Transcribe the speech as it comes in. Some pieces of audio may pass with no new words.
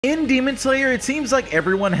In Demon Slayer, it seems like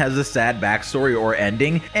everyone has a sad backstory or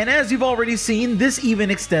ending, and as you've already seen, this even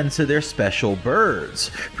extends to their special birds.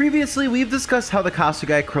 Previously, we've discussed how the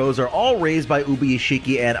Kasugai Crows are all raised by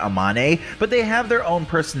Ubuyashiki and Amane, but they have their own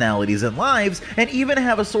personalities and lives, and even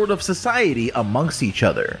have a sort of society amongst each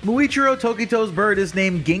other. Muichiro Tokito's bird is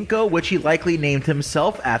named Ginko, which he likely named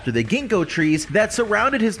himself after the Ginko trees that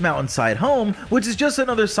surrounded his mountainside home, which is just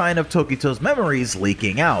another sign of Tokito's memories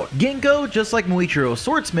leaking out. Ginko, just like Muichiro's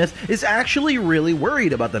swordsmith, is actually really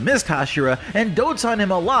worried about the Mist Hashira and dotes on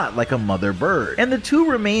him a lot like a mother bird. And the two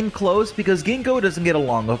remain close because Ginko doesn't get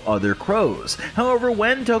along with other crows. However,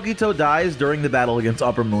 when Tokito dies during the battle against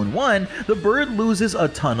Upper Moon 1, the bird loses a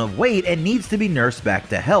ton of weight and needs to be nursed back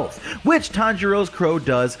to health, which Tanjiro's crow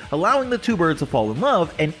does, allowing the two birds to fall in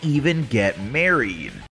love and even get married.